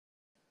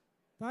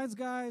Thanks,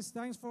 guys.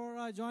 Thanks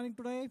for joining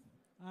today.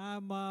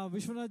 I'm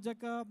Vishwanath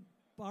Jaka,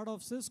 part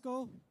of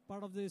Cisco,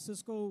 part of the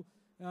Cisco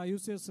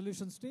UCS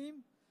solutions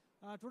team.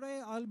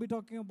 Today, I'll be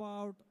talking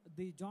about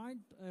the joint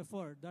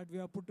effort that we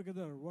have put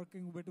together,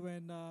 working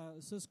between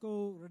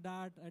Cisco, Red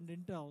Hat, and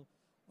Intel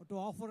to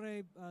offer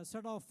a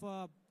set of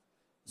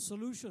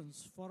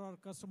solutions for our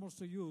customers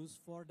to use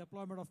for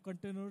deployment of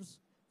containers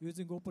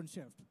using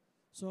OpenShift.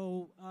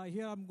 So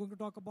here I'm going to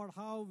talk about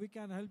how we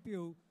can help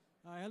you,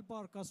 help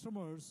our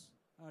customers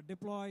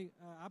deploy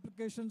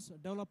applications,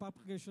 develop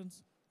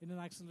applications in an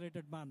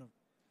accelerated manner.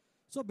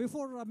 So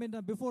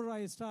before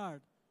I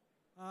start,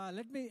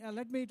 let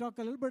me talk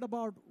a little bit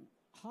about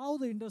how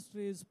the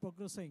industry is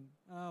progressing.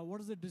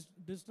 What is the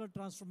digital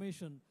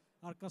transformation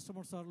our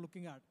customers are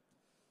looking at?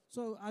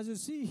 So as you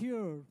see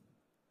here,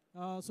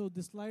 so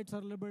the slides are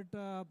a little bit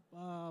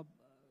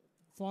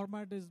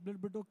format is a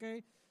little bit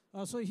okay.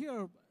 So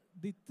here,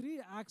 the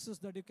three axes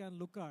that you can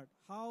look at,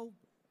 how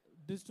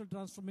digital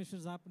transformation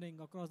is happening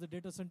across the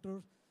data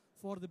centers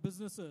for the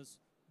businesses,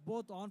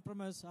 both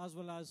on-premise as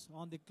well as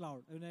on the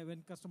cloud,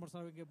 when customers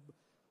are having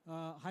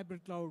a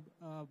hybrid cloud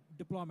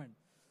deployment.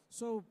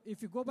 So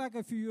if you go back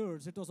a few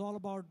years, it was all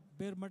about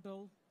bare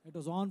metal, it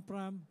was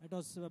on-prem, it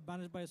was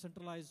managed by a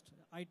centralized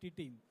IT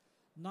team.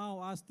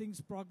 Now, as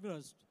things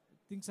progressed,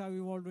 things have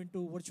evolved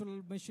into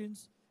virtual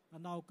machines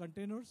and now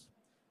containers.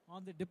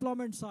 On the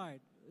deployment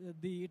side,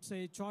 it's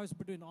a choice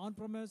between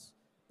on-premise,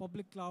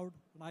 public cloud,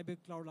 and hybrid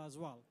cloud as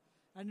well.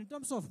 And in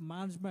terms of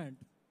management,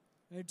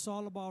 it's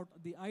all about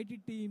the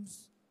IT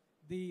teams,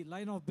 the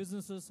line of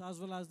businesses,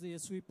 as well as the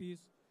SVPs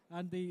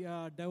and the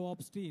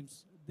DevOps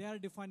teams. They are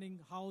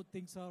defining how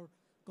things are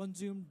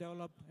consumed,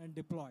 developed, and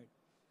deployed.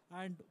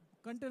 And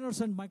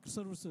containers and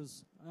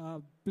microservices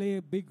play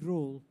a big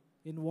role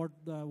in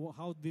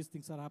how these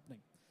things are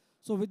happening.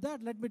 So with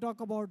that, let me talk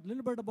a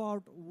little bit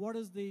about what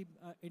is the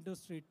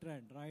industry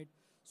trend, right?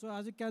 So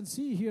as you can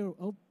see here,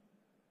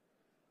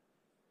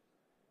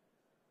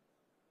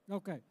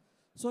 okay.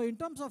 So in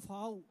terms of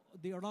how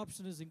the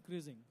adoption is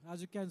increasing, as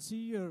you can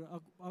see here,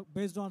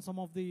 based on some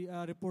of the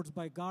reports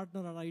by Gartner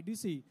and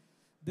IDC,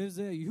 there's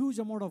a huge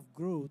amount of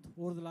growth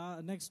over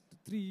the next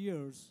 3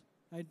 years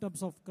in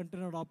terms of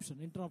container adoption,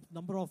 in terms of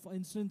number of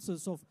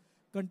instances of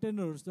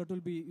containers that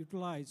will be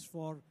utilized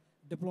for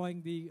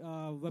deploying the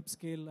web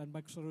scale and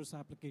microservice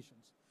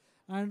applications.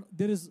 And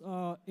there is,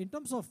 in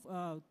terms of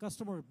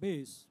customer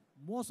base,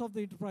 most of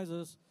the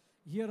enterprises,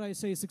 here I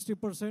say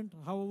 60%.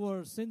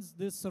 However, since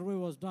this survey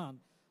was done,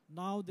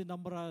 now the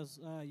number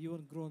has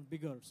even grown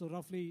bigger. So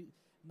roughly,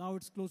 now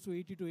it's close to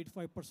 80 to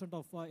 85%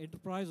 of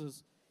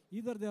enterprises.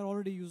 Either they're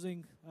already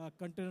using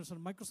containers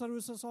and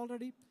microservices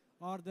already,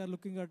 or they're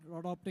looking at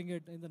adopting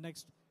it in the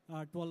next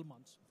 12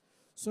 months.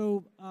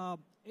 So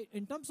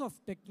in terms of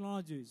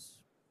technologies,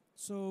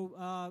 so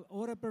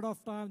over a period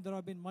of time, there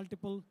have been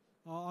multiple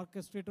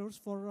orchestrators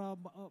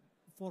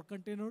for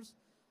containers.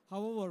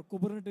 However,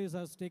 Kubernetes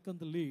has taken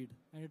the lead,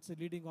 and it's a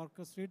leading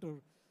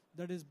orchestrator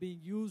that is being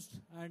used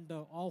and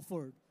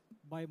offered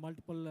by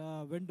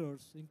multiple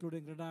vendors,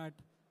 including Red Hat,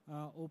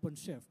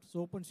 OpenShift.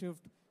 So OpenShift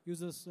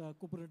uses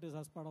Kubernetes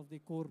as part of the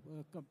core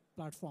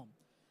platform.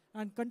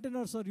 And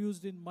containers are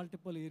used in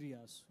multiple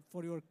areas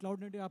for your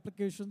cloud-native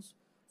applications,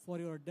 for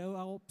your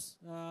DevOps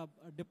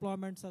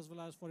deployments, as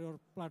well as for your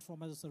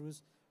platform as a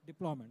service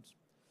deployments.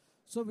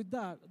 So with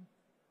that,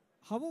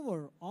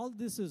 however, all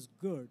this is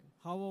good.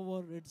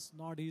 However, it's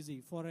not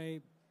easy for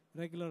a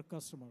regular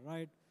customer,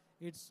 right?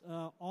 It's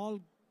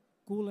all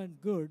cool and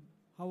good.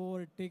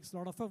 However, it takes a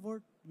lot of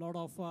effort, a lot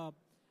of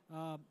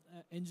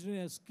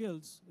engineering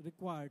skills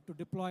required to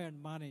deploy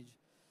and manage.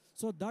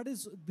 So that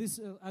is this,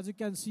 as you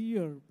can see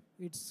here,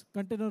 it's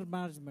container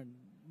management,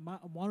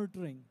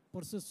 monitoring,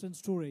 persistent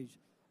storage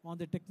on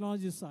the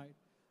technology side.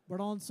 But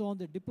also on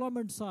the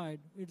deployment side,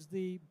 it's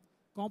the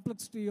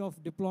complexity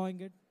of deploying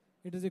it.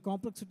 It is the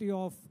complexity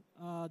of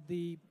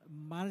the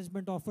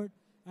management of it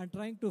and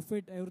trying to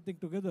fit everything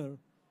together,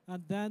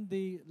 and then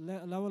the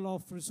level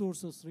of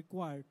resources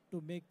required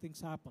to make things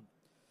happen.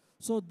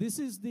 So this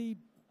is the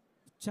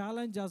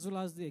challenge as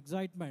well as the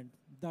excitement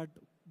that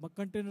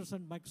containers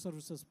and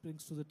microservices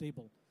brings to the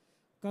table.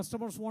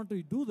 Customers want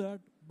to do that,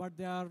 but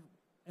they are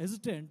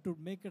hesitant to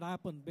make it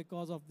happen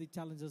because of the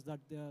challenges that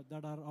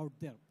are out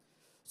there.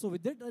 So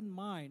with that in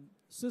mind,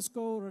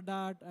 Cisco, Red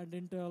Hat, and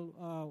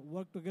Intel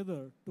work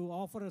together to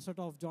offer a set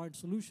of joint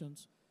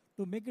solutions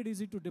to make it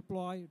easy to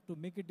deploy, to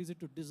make it easy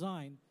to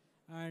design,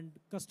 and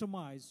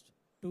customized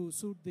to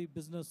suit the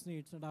business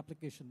needs and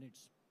application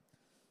needs.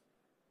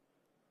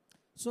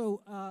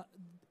 So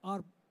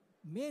our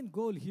main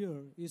goal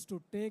here is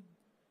to take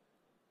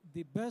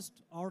the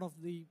best out of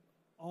the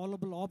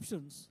available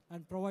options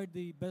and provide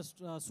the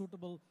best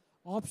suitable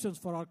options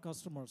for our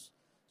customers.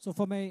 So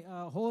from a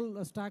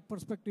whole stack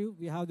perspective,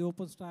 we have the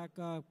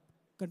OpenStack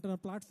container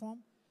platform,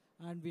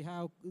 and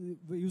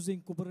we're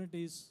using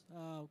Kubernetes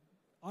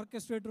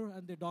orchestrator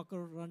and the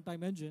Docker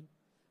runtime engine.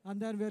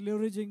 And then we're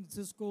leveraging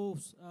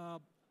Cisco's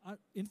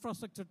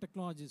infrastructure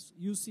technologies,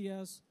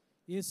 UCS,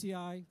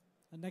 ACI,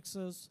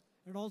 Nexus,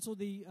 and also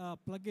the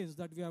plugins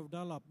that we have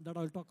developed that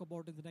I'll talk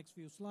about in the next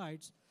few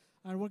slides,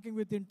 and working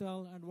with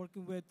Intel and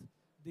working with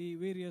the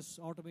various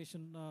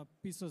automation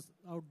pieces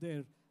out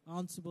there,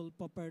 Ansible,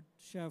 Puppet,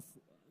 Chef,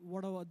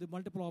 whatever the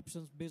multiple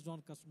options based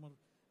on customer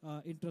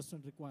interests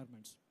and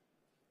requirements.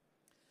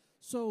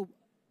 So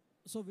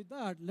with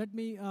that, let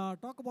me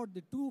talk about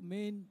the two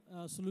main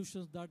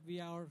solutions that we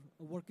are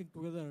working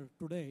together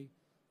today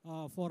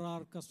for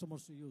our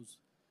customers to use.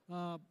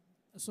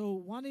 So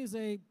one is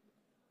a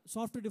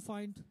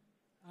software-defined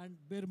and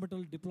bare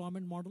metal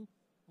deployment model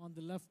on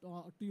the left,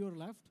 to your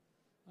left.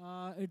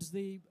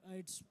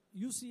 It's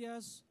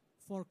UCS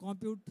for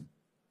compute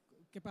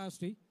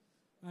capacity,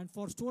 and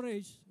for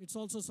storage, it's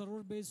also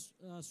server-based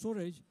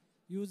storage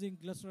using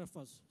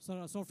GlusterFS,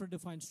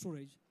 software-defined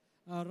storage,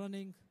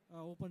 running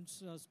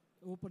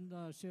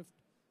OpenShift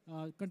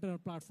container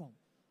platform.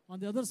 On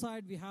the other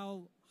side, we have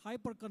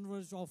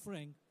hyper-converged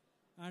offering,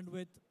 and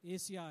with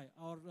ACI,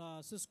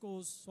 our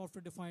Cisco's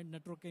software-defined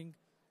networking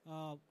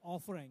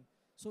offering.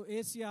 So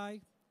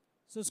ACI,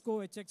 Cisco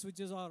HX, which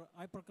is our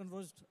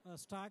hyper-converged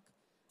stack,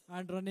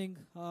 and running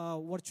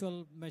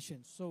virtual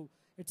machines. So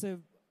it's a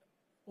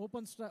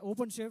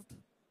OpenShift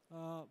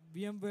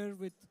VMware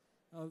with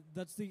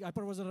that's the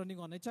hypervisor running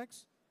on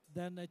HX,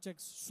 then HX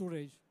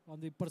storage on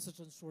the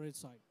persistent storage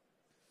side.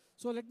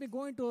 So let me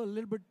go into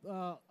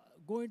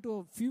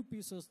a few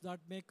pieces that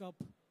make up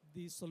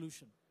the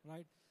solution,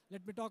 right?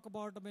 Let me talk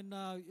about,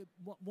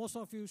 most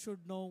of you should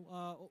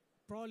know,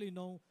 probably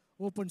know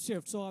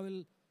OpenShift. So I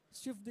will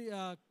skip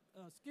the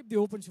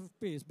OpenShift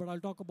piece, but I'll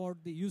talk about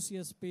the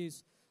UCS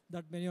piece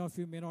that many of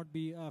you may not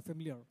be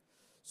familiar.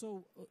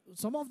 So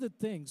some of the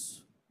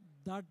things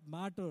that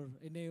matter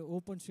in a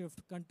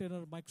OpenShift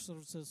container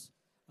microservices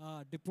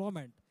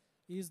deployment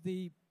is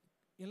the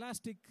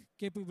elastic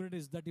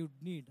capabilities that you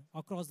need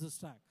across the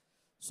stack.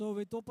 So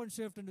with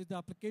OpenShift and with the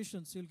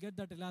applications, you'll get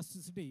that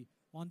elasticity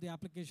on the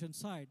application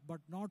side,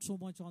 but not so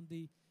much on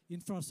the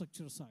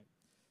infrastructure side.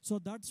 So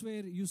that's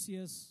where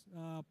UCS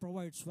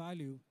provides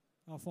value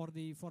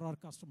for our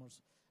customers.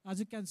 As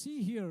you can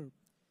see here,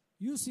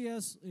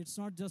 UCS, it's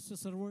not just a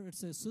server,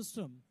 it's a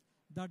system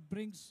that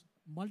brings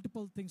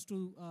multiple things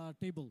to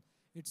table.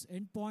 It's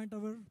endpoint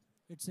aware,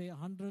 it's a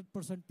 100%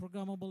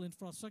 programmable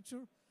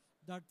infrastructure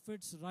that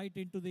fits right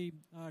into the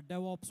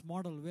DevOps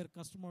model where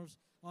customers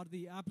or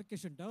the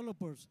application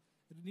developers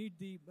need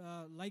the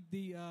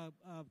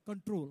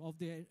control of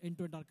the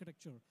end-to-end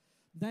architecture.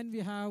 Then we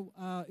have,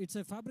 it's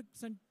a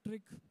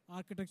fabric-centric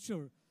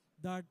architecture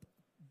that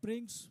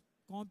brings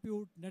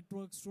compute,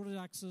 network, storage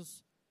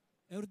access,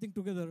 everything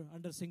together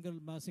under single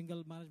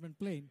management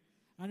plane.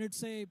 And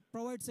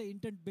provides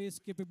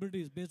intent-based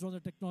capabilities based on the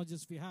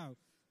technologies we have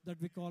that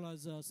we call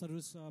as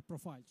service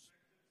profiles.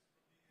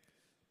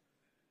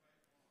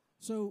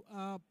 So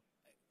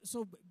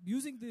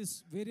using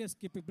these various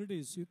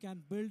capabilities, you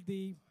can build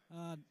the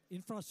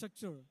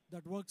infrastructure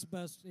that works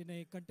best in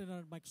a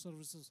container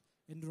microservices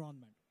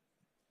environment.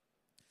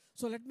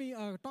 So let me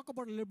talk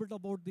about a little bit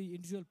about the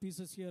individual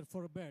pieces here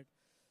for a bit.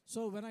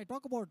 So when I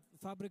talk about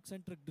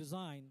fabric-centric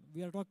design,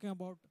 we are talking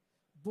about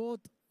both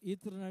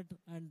Ethernet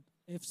and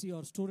FC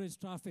or storage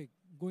traffic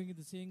going in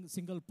the same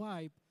single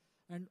pipe,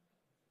 and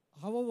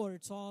however,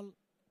 it's all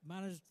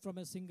managed from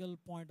a single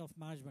point of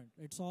management.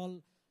 It's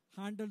all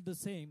handled the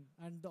same,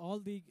 and all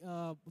the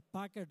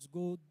packets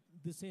go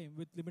the same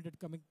with limited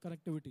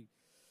connectivity.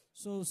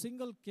 So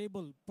single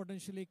cable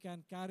potentially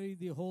can carry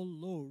the whole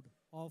load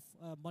of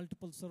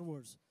multiple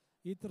servers.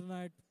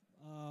 Ethernet,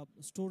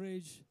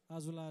 storage,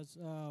 as well as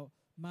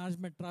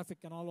management traffic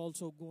can all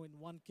also go in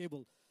one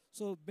cable.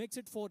 So makes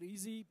it for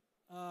easy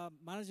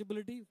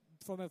manageability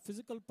from a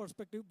physical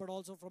perspective, but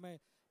also from a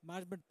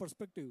management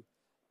perspective.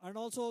 And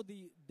also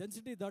the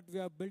density that we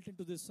have built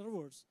into these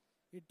servers,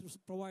 it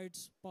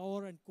provides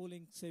power and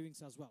cooling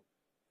savings as well.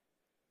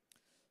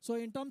 So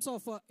in terms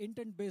of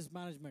intent-based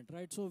management,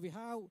 right? So we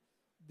have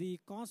the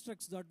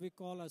constructs that we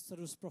call as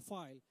service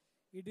profile.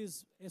 It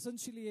is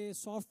essentially a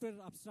software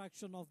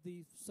abstraction of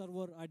the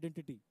server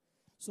identity.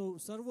 So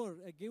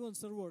a given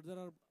server, there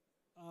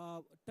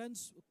are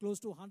close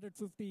to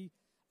 150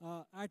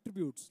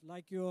 attributes,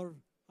 like your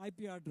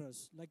IP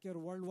address, like your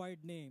worldwide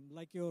name,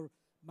 like your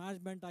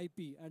management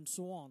IP, and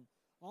so on.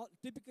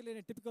 Typically, in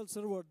a typical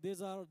server,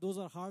 those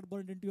are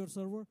hard-burned into your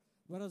server,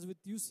 whereas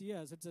with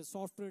UCS, it's a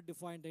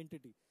software-defined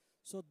entity.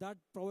 So that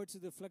provides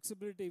you the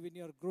flexibility when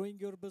you're growing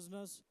your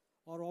business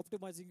or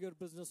optimizing your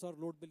business or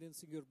load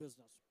balancing your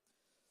business.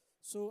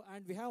 So,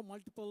 and we have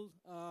multiple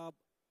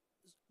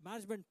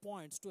management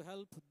points to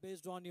help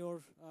based on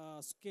your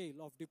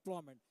scale of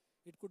deployment.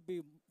 It could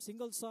be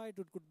single site,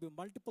 it could be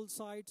multiple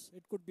sites,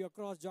 it could be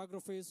across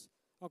geographies,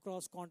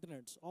 across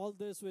continents. All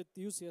this with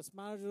UCS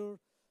Manager,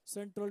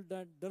 Central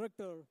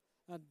Director,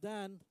 and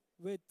then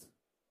with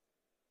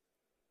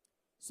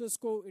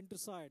Cisco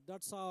Intersight.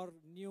 That's our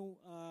new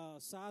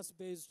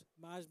SaaS-based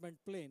management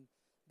plane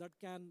that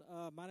can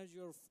manage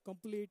your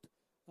complete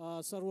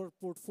server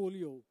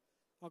portfolio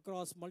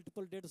across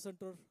multiple data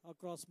center,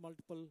 across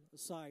multiple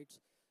sites,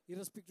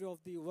 irrespective of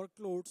the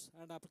workloads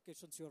and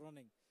applications you're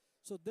running.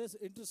 So this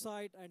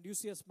InterSite and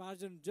UCS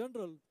Manager in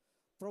general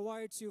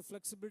provides you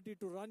flexibility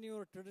to run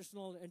your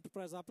traditional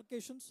enterprise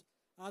applications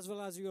as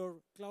well as your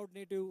cloud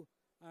native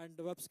and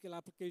web scale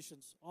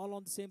applications, all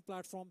on the same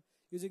platform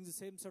using the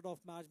same set of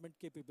management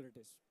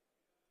capabilities.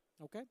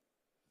 Okay?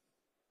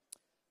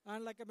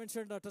 And like I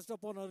mentioned, touched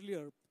upon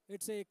earlier,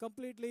 it's a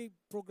completely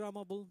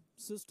programmable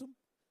system.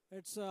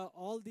 It's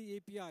all the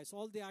APIs,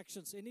 all the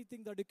actions,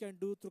 anything that you can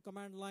do through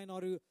command line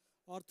or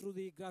through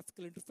the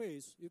graphical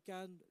interface, you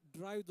can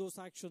drive those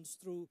actions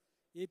through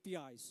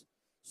APIs.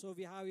 So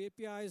we have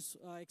APIs,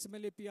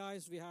 XML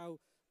APIs, we have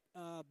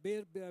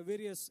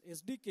various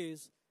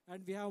SDKs,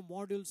 and we have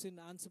modules in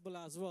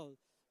Ansible as well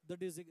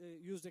that is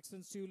used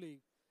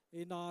extensively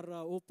in our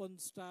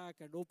OpenStack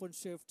and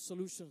OpenShift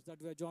solutions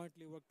that we have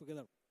jointly worked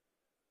together.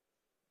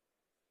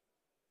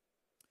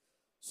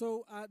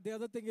 So the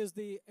other thing is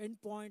the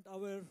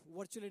endpoint-aware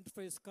virtual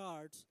interface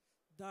cards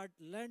that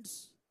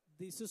lends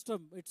the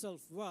system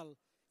itself well,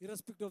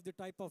 irrespective of the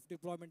type of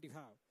deployment you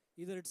have.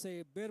 Either it's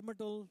a bare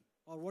metal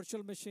or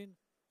virtual machine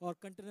or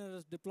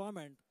containerized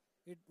deployment,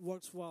 it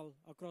works well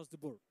across the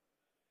board.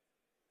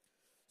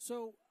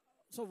 So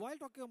while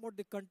talking about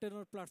the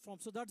container platform,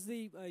 so that's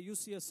the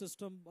UCS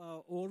system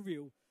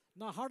overview.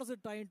 Now, how does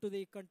it tie into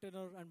the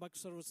container and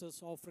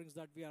microservices offerings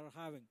that we are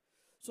having?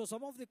 So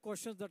some of the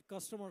questions that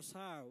customers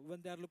have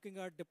when they are looking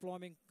at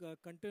deploying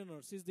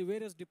containers is the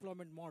various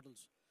deployment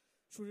models.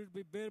 Should it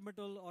be bare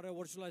metal or a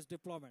virtualized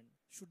deployment?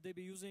 Should they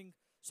be using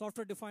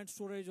software-defined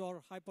storage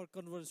or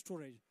hyper-converged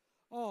storage?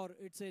 Or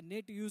it's a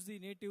native, use the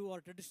native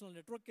or traditional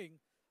networking,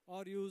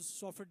 or use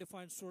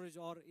software-defined storage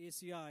or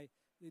ACI,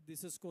 the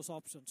Cisco's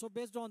option. So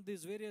based on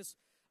these various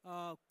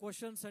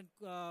questions and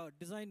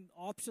design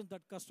options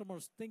that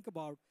customers think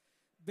about,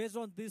 based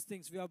on these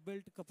things, we have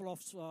built a couple of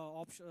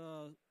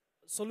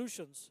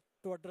solutions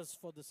to address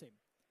for the same.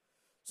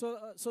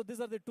 So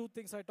these are the two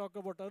things I talked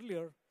about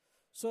earlier.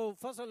 So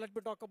first, let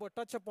me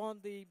touch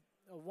upon the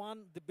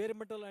the bare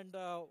metal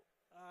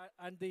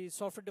and the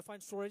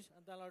software-defined storage,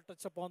 and then I'll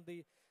touch upon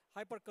the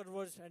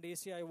hyper-converged and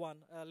ACI one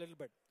a little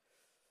bit.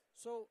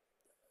 So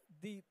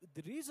the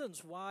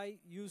reasons why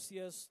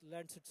UCS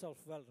lends itself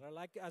well, right?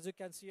 Like as you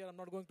can see here, I'm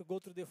not going to go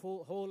through the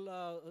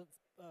whole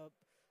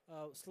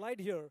slide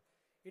here.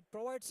 It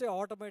provides a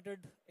automated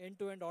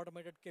end-to-end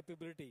automated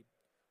capability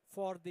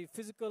for the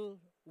physical,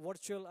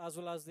 virtual, as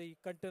well as the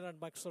container and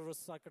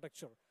microservices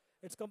architecture.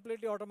 It's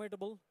completely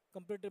automatable,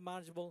 completely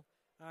manageable,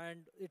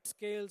 and it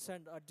scales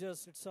and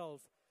adjusts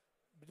itself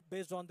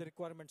based on the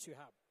requirements you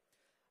have.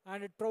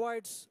 And it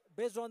provides,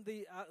 based on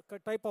the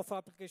type of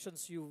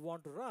applications you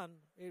want to run,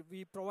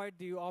 we provide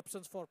the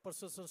options for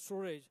persistent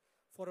storage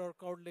for our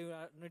cloud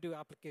native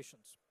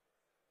applications.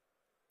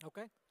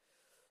 Okay?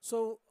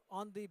 So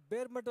on the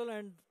bare metal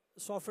and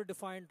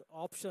software-defined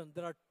option,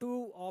 there are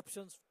two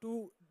options,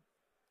 two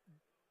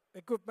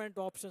equipment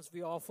options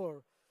we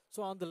offer.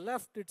 So on the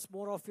left, it's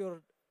more of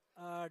your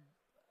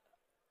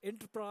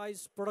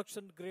enterprise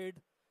production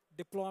grade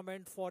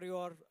deployment for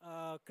your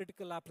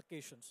critical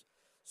applications.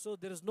 So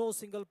there is no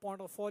single point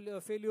of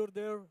failure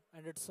there,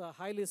 and it's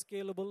highly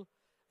scalable,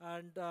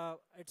 and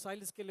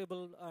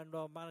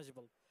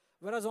manageable.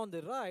 Whereas on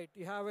the right,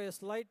 you have a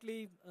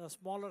slightly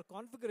smaller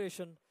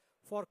configuration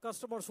for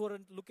customers who are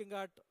looking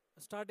at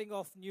starting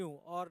off new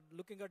or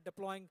looking at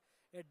deploying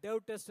a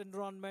dev test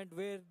environment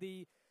where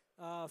the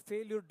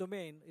failure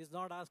domain is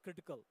not as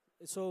critical.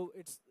 So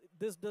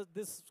this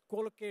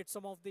collocates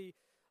some of the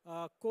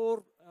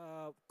core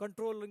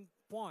controlling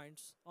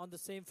points on the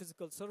same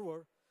physical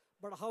server.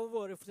 But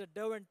however, if it's a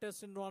dev and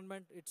test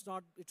environment, it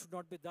should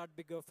not be that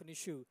big of an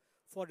issue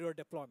for your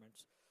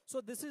deployments.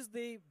 So this is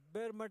the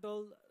bare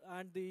metal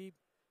and the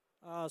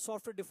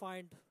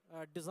software-defined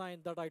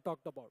design that I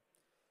talked about.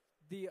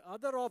 The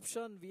other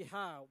option we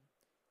have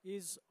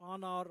is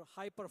on our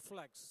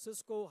HyperFlex,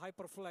 Cisco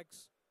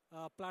HyperFlex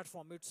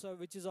platform,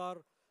 which is our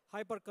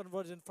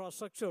hyper-converged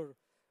infrastructure,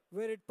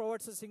 where it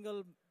provides a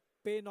single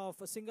pane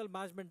of a single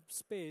management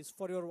space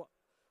for your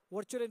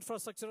virtual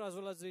infrastructure as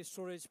well as the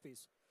storage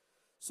space.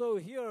 So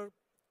here,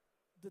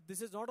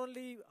 this is not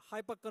only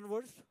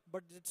hyper-converged,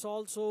 but it's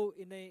also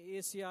in a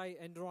ACI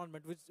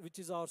environment, which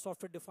is our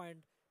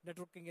software-defined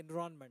networking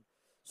environment.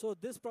 So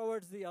this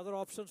provides the other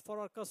options for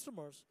our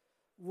customers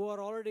who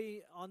are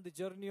already on the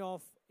journey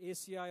of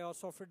ACI or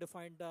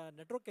software-defined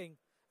networking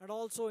and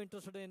also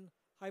interested in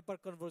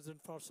hyper-converged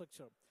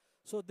infrastructure.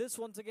 So this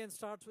once again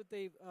starts with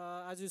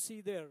as you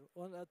see there,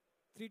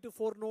 3 to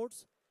 4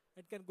 nodes.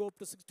 It can go up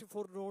to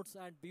 64 nodes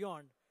and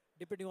beyond,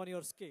 depending on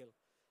your scale.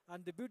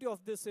 And the beauty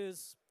of this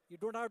is you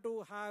don't have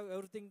to have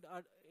everything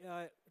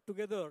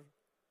together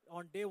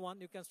on day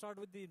one. You can start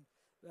with the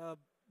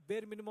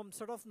bare minimum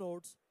set of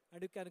nodes,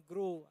 and you can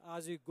grow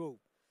as you go.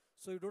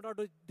 So you don't have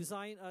to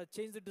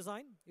change the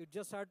design. You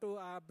just have to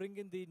bring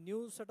in the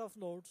new set of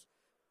nodes,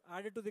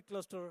 add it to the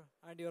cluster,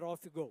 and you're off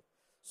you go.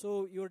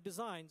 So your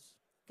designs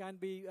can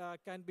be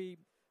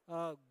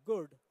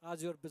good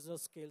as your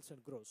business scales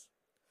and grows.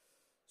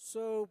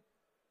 So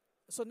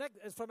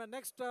for my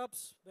next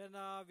steps, when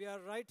we are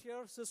right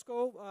here,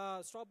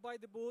 Cisco, stop by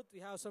the booth. We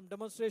have some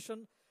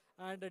demonstration,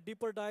 and a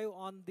deeper dive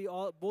on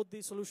both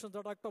the solutions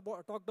that I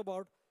talked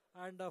about.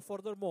 And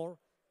furthermore,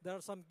 there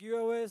are some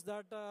giveaways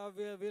that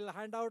we'll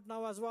hand out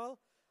now as well.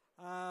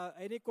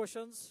 Any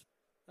questions?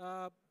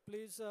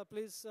 Please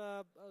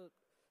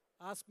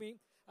ask me.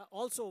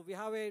 Also, we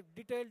have a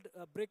detailed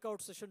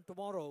breakout session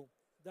tomorrow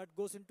that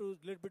goes into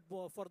a little bit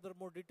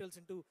more details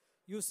into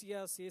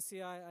UCS,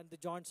 ACI, and the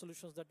joint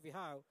solutions that we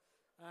have,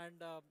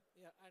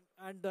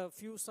 and a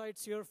few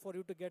sites here for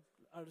you to get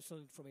additional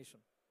information.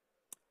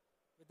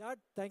 With that,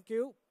 thank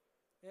you.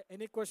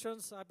 Any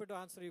questions? Happy to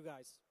answer you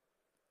guys.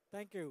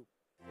 Thank you.